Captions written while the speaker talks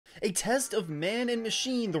A test of man and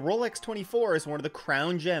machine, the Rolex 24 is one of the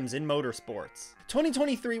crown gems in motorsports.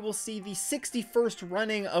 2023 will see the 61st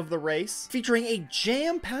running of the race, featuring a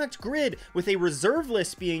jam-packed grid with a reserve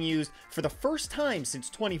list being used for the first time since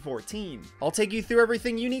 2014. I'll take you through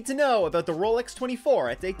everything you need to know about the Rolex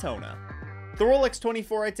 24 at Daytona. The Rolex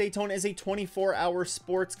 24 at Daytona is a 24-hour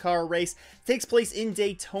sports car race. It takes place in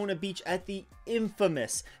Daytona Beach at the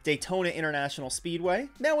infamous Daytona International Speedway.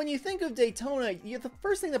 Now, when you think of Daytona, the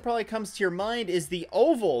first thing that probably comes to your mind is the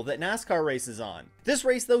oval that NASCAR races on. This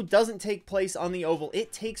race, though, doesn't take place on the oval.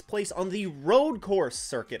 It takes place on the road course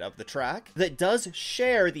circuit of the track that does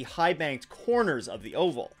share the high-banked corners of the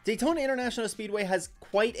oval. Daytona International Speedway has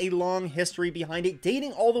quite a long history behind it,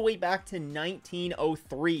 dating all the way back to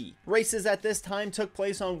 1903. Races at this time took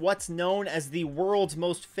place on what's known as the world's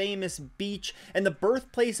most famous beach and the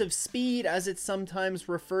birthplace of speed, as it's sometimes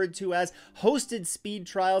referred to as, hosted speed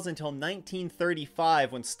trials until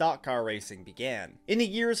 1935 when stock car racing began. In the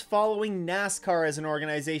years following, NASCAR as an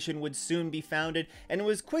organization would soon be founded, and it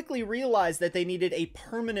was quickly realized that they needed a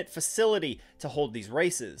permanent facility to hold these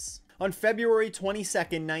races. On February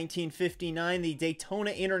 22nd, 1959, the Daytona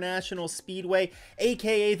International Speedway,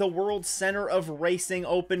 aka the World Center of Racing,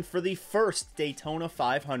 opened for the first Daytona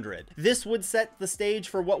 500. This would set the stage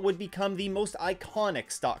for what would become the most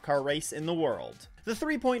iconic stock car race in the world. The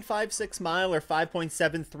 3.56 mile or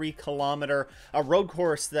 5.73 kilometer road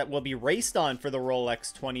course that will be raced on for the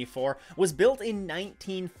Rolex 24 was built in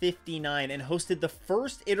 1959 and hosted the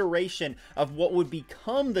first iteration of what would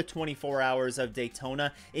become the 24 Hours of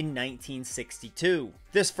Daytona in 1962.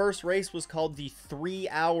 This first race was called the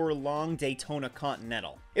 3-hour-long Daytona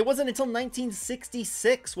Continental. It wasn't until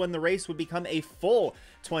 1966 when the race would become a full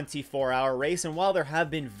 24-hour race, and while there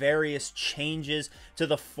have been various changes to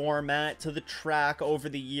the format, to the track over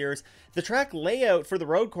the years, the track layout for the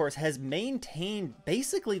road course has maintained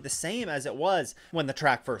basically the same as it was when the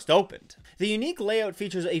track first opened. The unique layout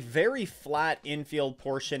features a very flat infield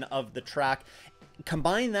portion of the track.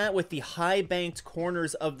 Combine that with the high banked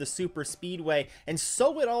corners of the super speedway and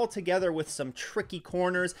sew it all together with some tricky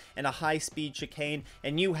corners and a high speed chicane,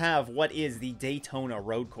 and you have what is the Daytona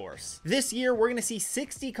road course. This year we're going to see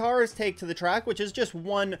 60 cars take to the track, which is just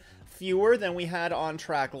one fewer than we had on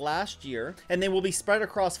track last year, and they will be spread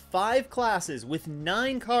across 5 classes with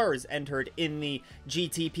 9 cars entered in the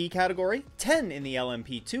GTP category, 10 in the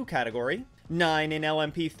LMP2 category, 9 in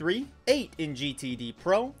LMP3, 8 in GTD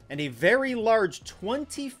Pro, and a very large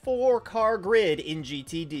 24-car grid in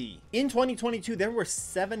GTD. In 2022, there were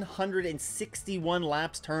 761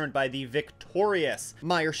 laps turned by the victorious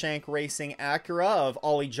Meyershank Racing Acura of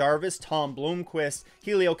Ollie Jarvis, Tom Blomqvist,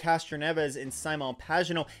 Helio Castroneves, and Simon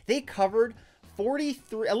Pagenaud. They covered a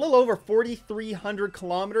little over 4,300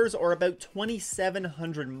 kilometers, or about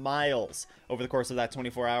 2,700 miles over the course of that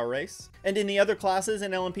 24-hour race. And in the other classes, in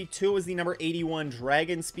LMP2 was the number 81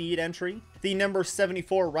 Dragon Speed entry, the number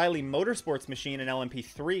 74 Riley Motorsports machine in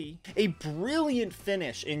LMP3. A brilliant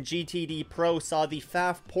finish in GTD Pro saw the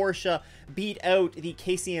FAF Porsche beat out the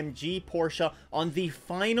KCMG Porsche on the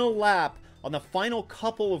final lap, on the final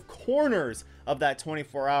couple of corners of that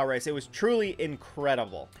 24-hour race. It was truly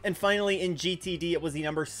incredible. And finally, in GTD, it was the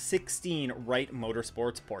number 16 Wright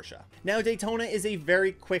Motorsports Porsche. Now, Daytona is a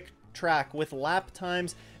very quick track with lap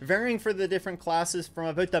times varying for the different classes from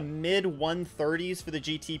about the mid 130s for the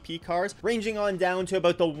GTP cars, ranging on down to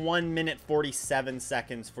about the 1 minute 47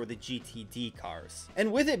 seconds for the GTD cars.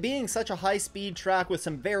 And with it being such a high speed track with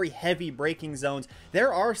some very heavy braking zones,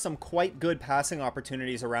 there are some quite good passing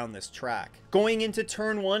opportunities around this track. Going into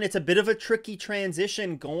turn 1, it's a bit of a tricky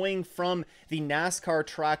transition going from the NASCAR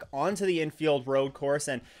track onto the infield road course,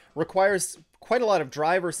 and requires quite a lot of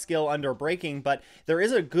driver skill under braking, but there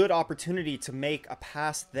is a good opportunity to make a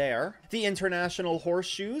pass there. The international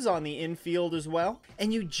horseshoes on the infield as well,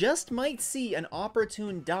 and you just might see an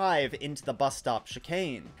opportune dive into the bus stop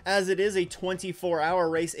chicane. As it is a 24-hour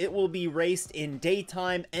race, it will be raced in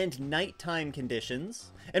daytime and nighttime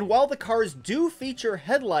conditions. And while the cars do feature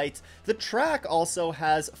headlights, the track also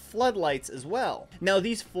has floodlights as well. Now,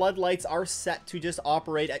 these floodlights are set to just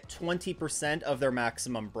operate at 20% of their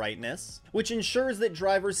maximum brightness, which ensures that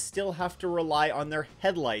drivers still have to rely on their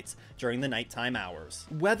headlights during the nighttime hours.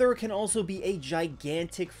 Weather can also be a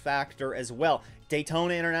gigantic factor as well.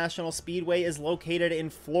 Daytona International Speedway is located in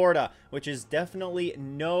Florida, which is definitely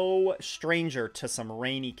no stranger to some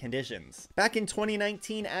rainy conditions. Back in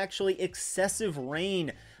 2019, actually, excessive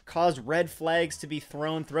rain caused red flags to be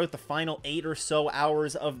thrown throughout the final 8 or so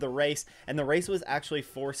hours of the race, and the race was actually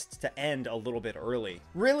forced to end a little bit early.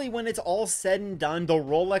 Really, when it's all said and done, the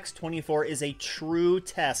Rolex 24 is a true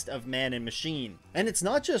test of man and machine. And it's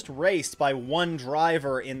not just raced by one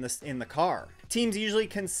driver in the car. Teams usually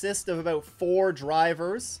consist of about 4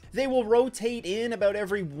 drivers. They will rotate in about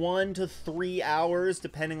every 1 to 3 hours,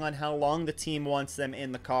 depending on how long the team wants them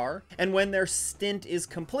in the car. And when their stint is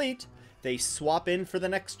complete, they swap in for the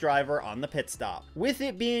next driver on the pit stop. With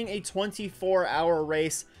it being a 24-hour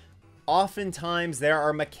race, oftentimes there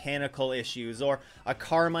are mechanical issues, or a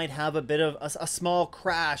car might have a bit of a small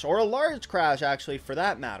crash, or a large crash actually for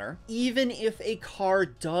that matter. Even if a car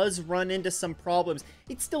does run into some problems,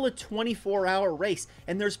 it's still a 24-hour race,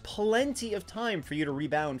 and there's plenty of time for you to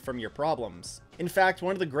rebound from your problems. In fact,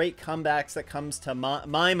 one of the great comebacks that comes to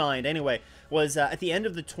my mind anyway was at the end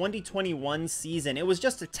of the 2021 season. It was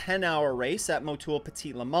just a 10-hour race at Motul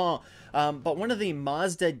Petit Le Mans, but one of the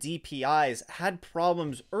Mazda DPIs had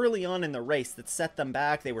problems early on in the race that set them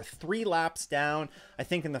back. They were 3 laps down, I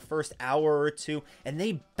think in the first hour or two, and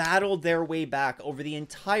they battled their way back over the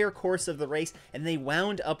entire course of the race, and they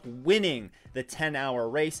wound up winning the 10-hour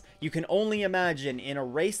race. You can only imagine, in a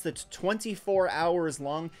race that's 24 hours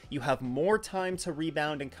long, you have more time to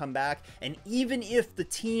rebound and come back, and even if the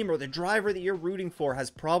team or the driver that you're rooting for has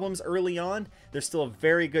problems early on, there's still a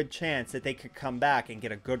very good chance that they could come back and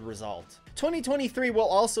get a good result. 2023 will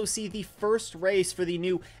also see the first race for the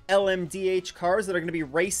new LMDH cars that are going to be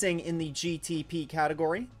racing in the GTP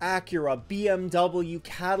category. Acura, BMW,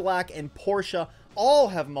 Cadillac, and Porsche all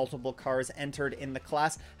have multiple cars entered in the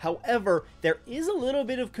class. However, there is a little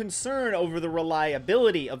bit of concern over the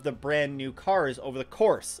reliability of the brand new cars over the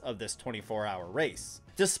course of this 24-hour race.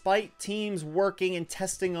 Despite teams working and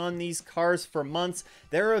testing on these cars for months,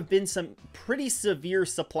 there have been some pretty severe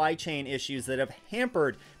supply chain issues that have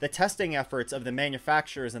hampered the testing efforts of the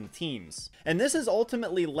manufacturers and the teams. And this has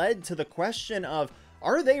ultimately led to the question of,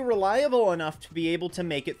 are they reliable enough to be able to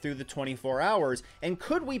make it through the 24 hours? And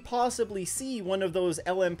could we possibly see one of those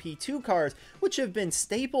LMP2 cars, which have been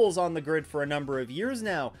staples on the grid for a number of years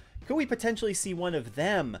now, could we potentially see one of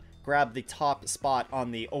them grab the top spot on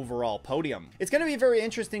the overall podium? It's going to be very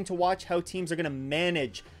interesting to watch how teams are going to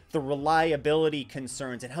manage the reliability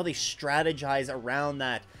concerns and how they strategize around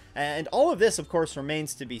that. And all of this, of course,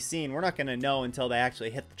 remains to be seen. We're not going to know until they actually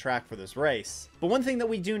hit the track for this race. But one thing that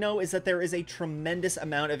we do know is that there is a tremendous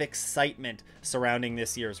amount of excitement surrounding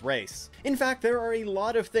this year's race. In fact, there are a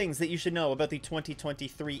lot of things that you should know about the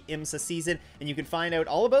 2023 Imsa season, and you can find out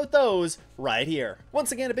all about those right here.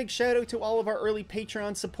 Once again, a big shout out to all of our early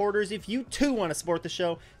Patreon supporters. If you too want to support the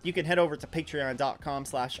show, you can head over to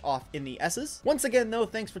patreon.com/offintheesses. Once again, though,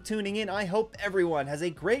 thanks for tuning in. I hope everyone has a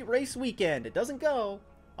great race weekend. It doesn't go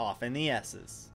off in the S's.